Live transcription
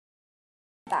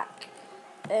back.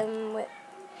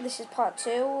 This is part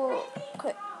 2.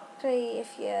 Quickly,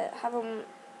 if you haven't,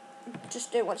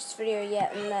 just don't watch this video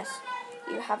yet unless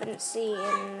you haven't seen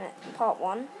part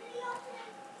 1.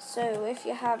 So if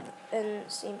you haven't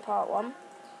seen part 1,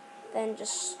 then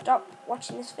just stop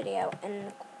watching this video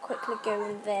and quickly go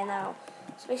in there now.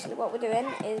 So basically what we're doing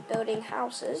is building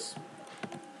houses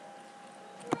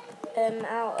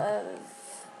out of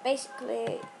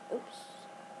basically,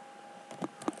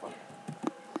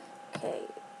 okay,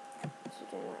 so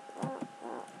doing like that,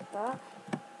 like that,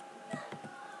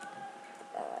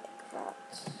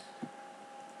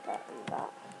 and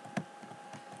that,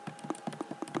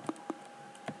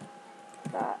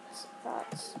 that,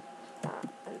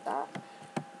 and that, and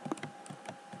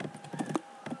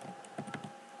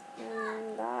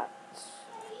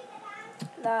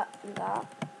that, and that,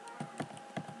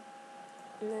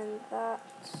 and then that,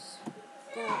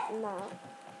 and that.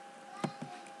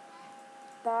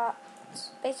 That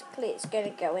basically it's going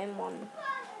to go in one.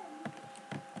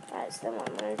 Right, so then what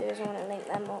I'm going to do is I'm going to link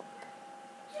them up.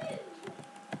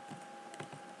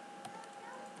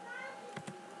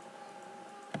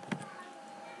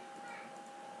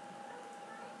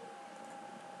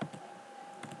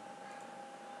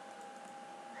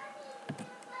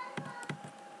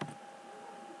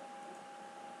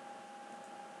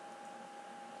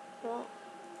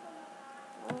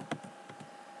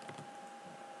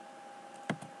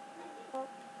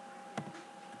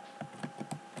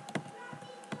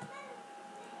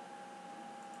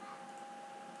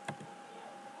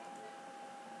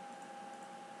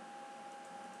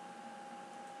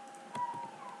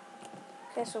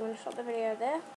 Okay, so I'm going to stop the video there.